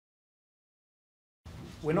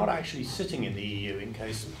we're not actually sitting in the EU, in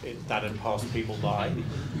case that had passed people by.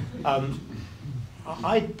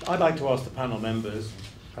 I'd like to ask the panel members,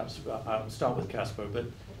 perhaps I'll start with Casper, but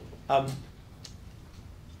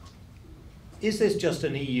is this just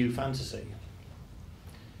an EU fantasy?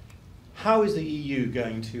 How is the EU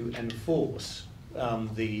going to enforce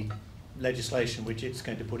the legislation which it's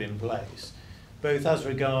going to put in place, both as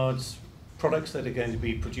regards products that are going to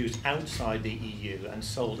be produced outside the EU and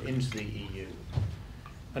sold into the EU?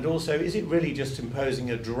 And also, is it really just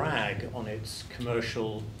imposing a drag on its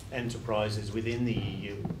commercial enterprises within the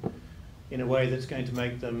EU in a way that's going to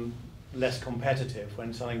make them less competitive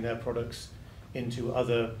when selling their products into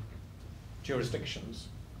other jurisdictions?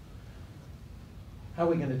 How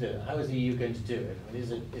are we going to do it? How is the EU going to do it? I mean,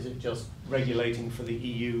 is it just regulating for the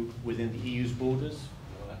EU within the EU's borders?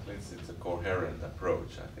 Well, at least it's a coherent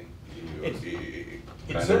approach, I think. It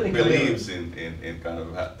kind certainly of believes in kind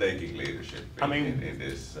of taking leadership in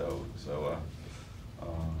this.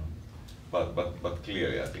 But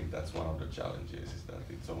clearly, I think that's one of the challenges, is that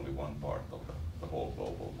it's only one part of the whole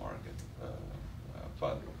global market.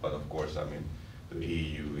 But of course, I mean, the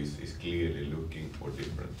EU is clearly looking for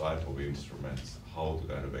different type of instruments, how to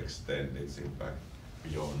kind of extend its impact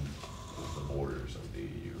beyond the borders of the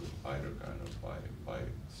EU, either kind of by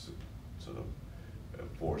sort of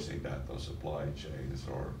forcing that on supply chains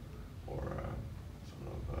or sort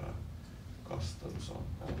of customs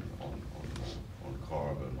on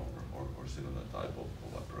carbon or similar type of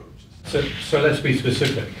approaches. So let's be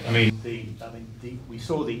specific. I mean, we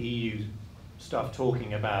saw the EU stuff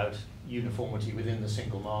talking about uniformity within the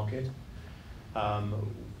single market,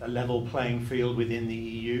 a level playing field within the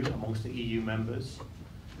EU amongst the EU members.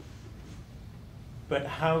 But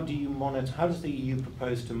how do you monitor? How does the EU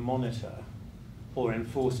propose to monitor or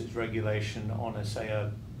enforce its regulation on, say,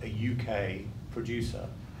 a UK producer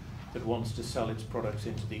that wants to sell its products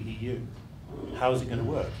into the EU? How is it going to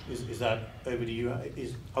work? Is that over to you?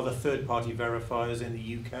 Are the third-party verifiers in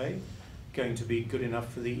the UK going to be good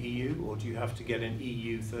enough for the EU, or do you have to get an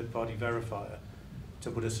EU third-party verifier to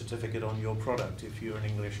put a certificate on your product if you're an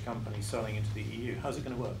English company selling into the EU? How's it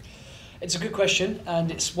going to work? It's a good question,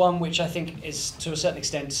 and it's one which I think is, to a certain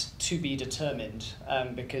extent, to be determined,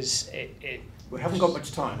 because we haven't got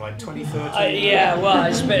much time, like 2030. Yeah,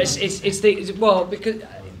 well, because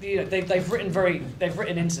you know, they've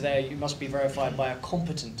written into there, you must be verified by a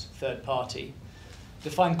competent third party.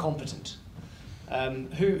 Define competent.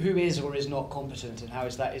 Who is or is not competent, and how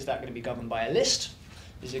is that going to be governed by a list?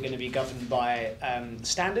 Is it going to be governed by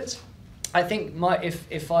standards? I think my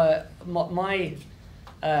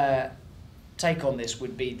take on this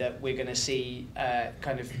would be that we're going to see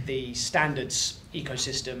kind of the standards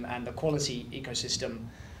ecosystem and the quality ecosystem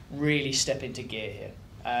really step into gear here.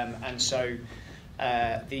 And so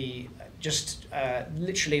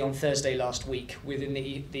literally on Thursday last week, within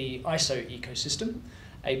the ISO ecosystem,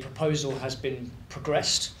 a proposal has been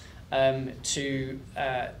progressed to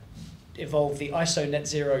evolve the ISO Net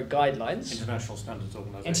Zero guidelines. International Standards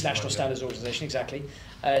Organization. International Standards Organization, exactly.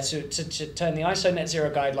 To turn the ISO Net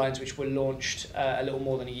Zero guidelines, which were launched a little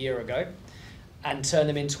more than a year ago, and turn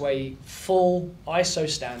them into a full ISO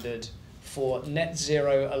standard for net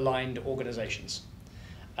zero aligned organizations.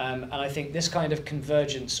 And I think this kind of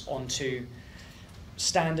convergence onto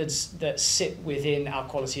standards that sit within our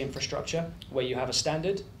quality infrastructure, where you have a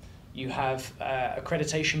standard, you have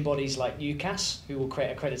accreditation bodies like UCAS, who will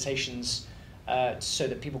create accreditations so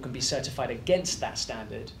that people can be certified against that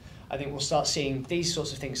standard. I think we'll start seeing these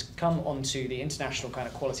sorts of things come onto the international kind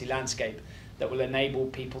of quality landscape that will enable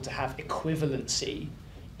people to have equivalency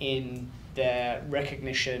in their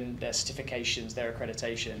recognition, their certifications, their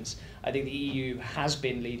accreditations. I think the EU has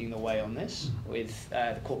been leading the way on this with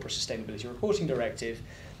the Corporate Sustainability Reporting Directive.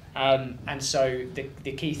 And so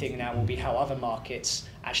the key thing now will be how other markets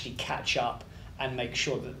actually catch up and make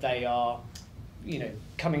sure that they are, you know,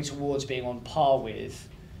 coming towards being on par with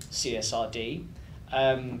CSRD.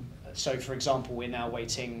 So, for example, we're now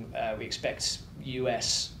waiting, we expect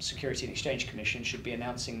US Security and Exchange Commission should be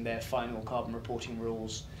announcing their final carbon reporting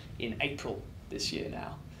rules in April this year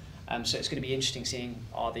now. So it's going to be interesting seeing,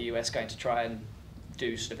 are the US going to try and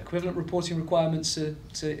do sort of equivalent reporting requirements to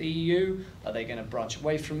EU? Are they going to branch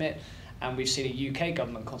away from it? And we've seen a UK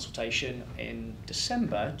government consultation in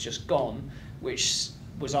December, just gone, which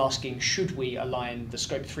was asking, should we align the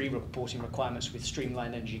Scope 3 reporting requirements with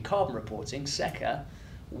streamlined energy carbon reporting, SECA,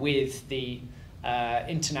 with the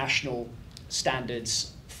international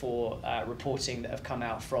standards for reporting that have come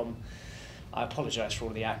out from, I apologise for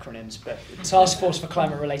all the acronyms, but Task Force for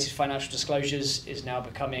Climate-Related Financial Disclosures is now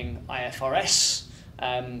becoming IFRS,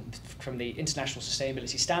 from the International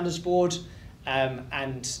Sustainability Standards Board,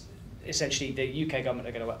 And essentially the UK government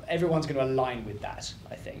everyone's going to align with that,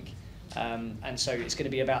 I think. And so it's going to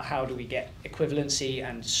be about how do we get equivalency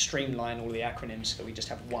and streamline all the acronyms so that we just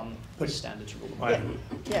have one standards rule.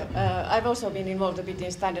 I've also been involved a bit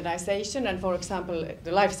in standardization, and for example,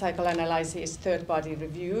 the life cycle analysis third-party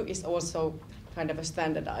review is also kind of a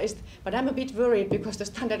standardized. But I'm a bit worried because the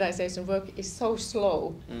standardization work is so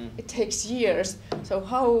slow. It takes years. So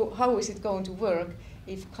how is it going to work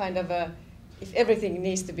if if everything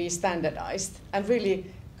needs to be standardized and really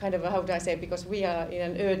kind of, how would I say, because we are in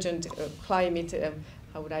an urgent climate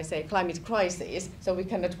crisis, so we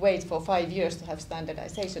cannot wait for 5 years to have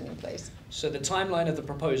standardization in place. So the timeline of the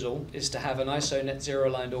proposal is to have an ISO net zero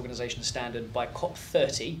aligned organization standard by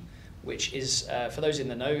COP30, which is, for those in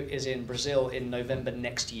the know, is in Brazil in November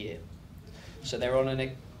next year. So they're on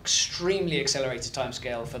an extremely accelerated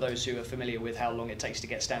timescale for those who are familiar with how long it takes to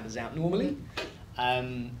get standards out normally.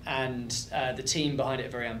 The team behind it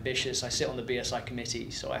are very ambitious. I sit on the BSI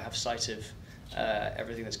committee, so I have sight of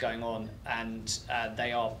everything that's going on, and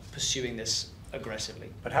they are pursuing this aggressively.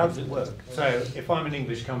 But how does it work? So if I'm an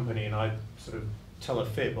English company and I sort of tell a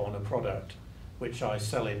fib on a product which I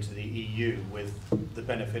sell into the EU with the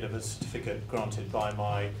benefit of a certificate granted by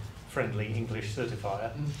my friendly English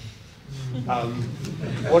certifier,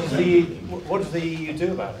 what does the EU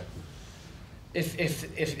do about it? If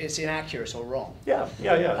it's inaccurate or wrong. Yeah.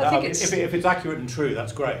 If it's accurate and true,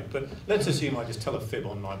 that's great. But let's assume I just tell a fib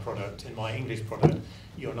on my product, in my English product.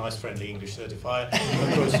 You're a nice, friendly English certifier.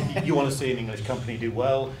 Of course, you want to see an English company do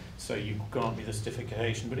well, so you grant me the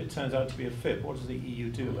certification. But it turns out to be a fib. What does the EU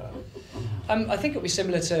do about it? I think it'll be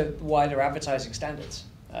similar to wider advertising standards.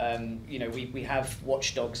 We have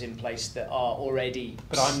watchdogs in place that are already.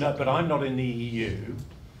 But I'm not in the EU.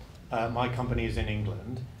 My company is in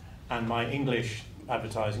England. And my English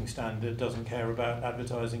advertising standard doesn't care about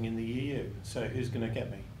advertising in the EU. So who's going to get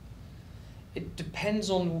me? It depends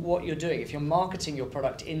on what you're doing. If you're marketing your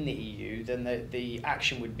product in the EU, then the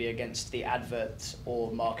action would be against the adverts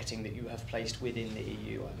or marketing that you have placed within the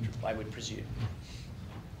EU, I would presume.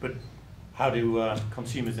 But how do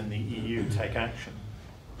consumers in the EU take action?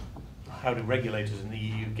 How do regulators in the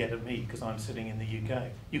EU get at me because I'm sitting in the UK?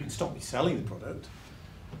 You can stop me selling the product.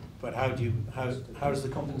 But how does the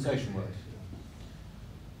compensation work?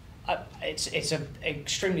 It's an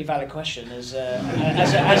extremely valid question. As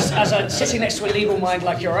sitting next to a legal mind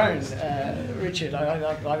like your own, Richard,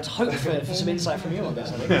 I would hope for some insight from you on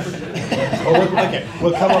this. I think.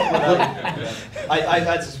 We'll come up with that.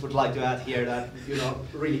 I just would like to add here that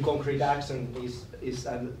really concrete action is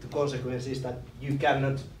and the consequence is that you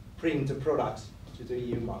cannot bring the products to the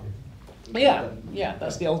EU market. Yeah,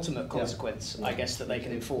 that's the ultimate consequence, I guess, that they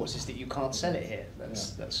can enforce, is that you can't sell it here.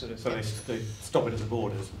 That's sort of. So they stop it at the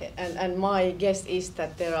borders. And my guess is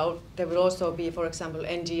that there will also be, for example,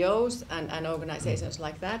 NGOs and organizations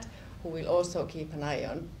like that who will also keep an eye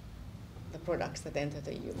on the products that enter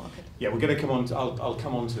the EU market. Yeah, we're going to come on. I'll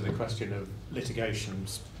come on to the question of litigation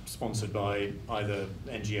sponsored by either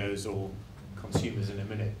NGOs or consumers in a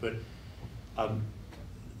minute. But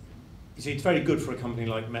you see, it's very good for a company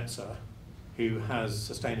like Metsä, who has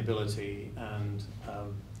sustainability and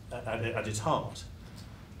at its heart.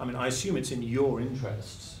 I mean, I assume it's in your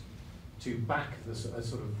interests to back the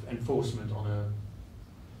sort of enforcement on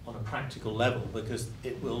a practical level, because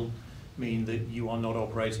it will mean that you are not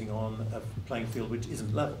operating on a playing field which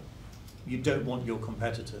isn't level. You don't want your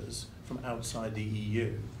competitors from outside the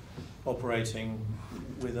EU operating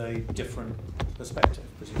with a different perspective,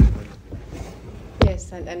 presumably.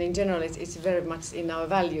 Yes, and in general, it's very much in our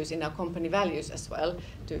values, in our company values as well,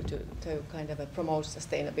 to kind of promote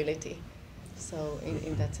sustainability. So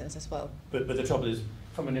in that sense as well. But the trouble is,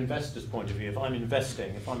 from an investor's point of view, if I'm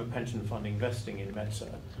a pension fund investing in Metsä,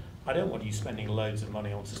 I don't want you spending loads of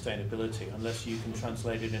money on sustainability unless you can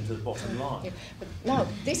translate it into the bottom line. Yeah, but now,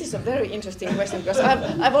 this is a very interesting question, because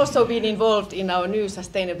I've also been involved in our new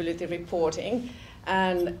sustainability reporting,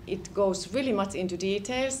 and it goes really much into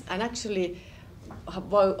details. And actually,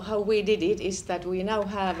 how we did it is that we now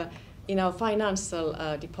have in our financial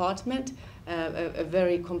department a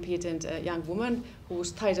very competent young woman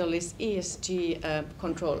whose title is ESG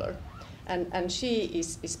controller. And she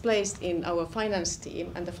is placed in our finance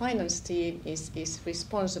team, and the finance team is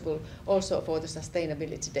responsible also for the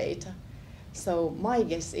sustainability data. So my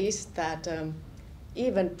guess is that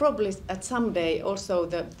even probably at some day also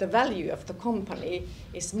the value of the company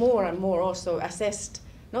is more and more also assessed,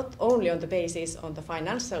 not only on the basis on the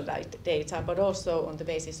financial data, but also on the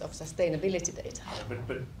basis of sustainability data.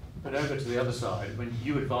 But over to the other side, when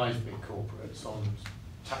you advise big corporates on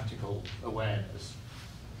tactical awareness,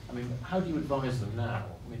 I mean, how do you advise them now?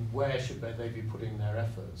 mean, where should they be putting their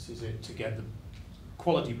efforts? Is it to get the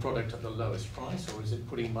quality product at the lowest price, or is it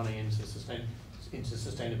putting money into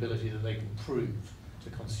sustainability that they can prove to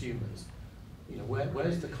consumers? You know,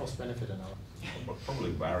 where's the cost benefit analysis? Well,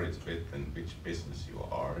 probably varies a bit in which business you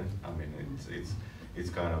are in. I mean, it's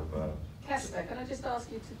kind of. Casper, can I just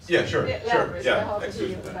ask you to yeah, sure, bit sure, louder? yeah.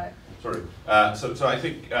 Excuse me. Sorry. So I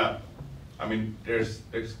think I mean there's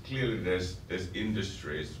clearly there's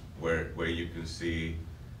industries where you can see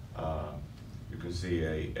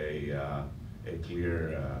a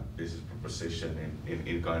clear business proposition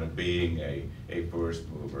in kind of being a first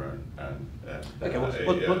mover and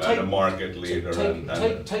a market leader.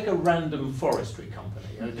 Take a random forestry company,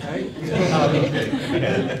 okay?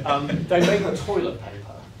 They make toilet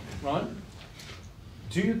paper, right?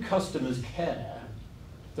 Do customers care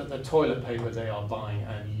that the toilet paper they are buying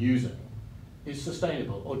and using is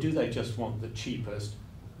sustainable, or do they just want the cheapest,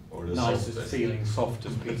 or the nicest softest feeling,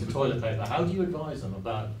 softest piece of toilet paper? How do you advise them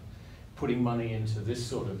about putting money into this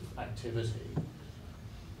sort of activity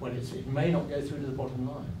when it may not go through to the bottom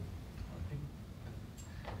line?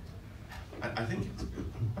 I think it's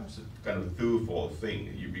perhaps a kind of twofold thing.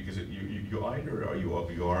 Because you either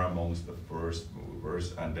you are amongst the first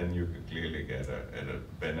movers, and then you can clearly get a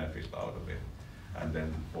benefit out of it, and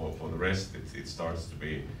then for the rest it starts to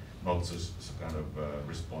be not just kind of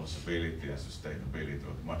responsibility and sustainability,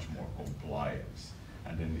 but much more compliance,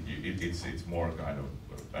 and then it's more kind of,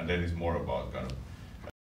 and then it's more about kind of